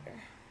little better.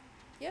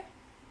 Yeah.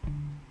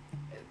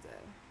 It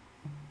did.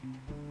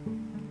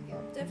 Yeah,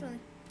 definitely.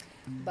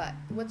 But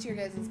what's your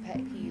guys' pet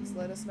peeves?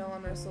 Let us know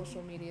on our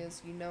social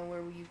medias. You know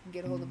where you can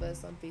get a hold of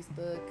us on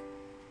Facebook,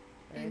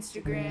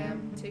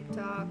 Instagram,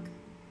 TikTok.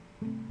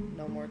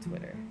 No more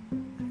Twitter.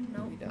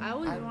 No, I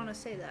always want to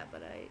say that,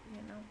 but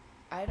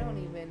I don't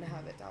even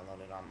have it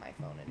downloaded on my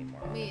phone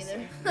anymore. Me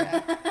honestly.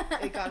 either. Yeah,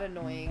 it got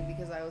annoying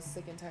because I was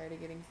sick and tired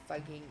of getting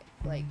fucking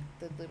like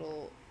the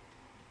little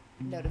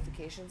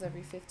notifications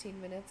every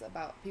 15 minutes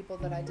about people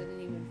that I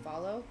didn't even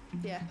follow.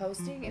 Yeah.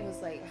 Posting. It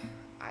was like,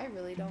 I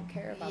really don't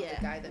care about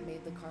the guy that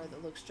made the car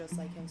that looks just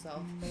like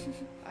himself.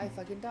 I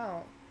fucking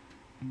don't.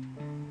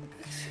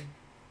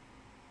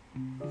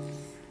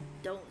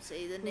 Don't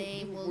say the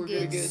name. We're We'll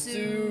gonna get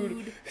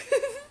sued.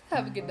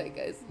 Have a good night,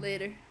 guys.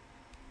 Later.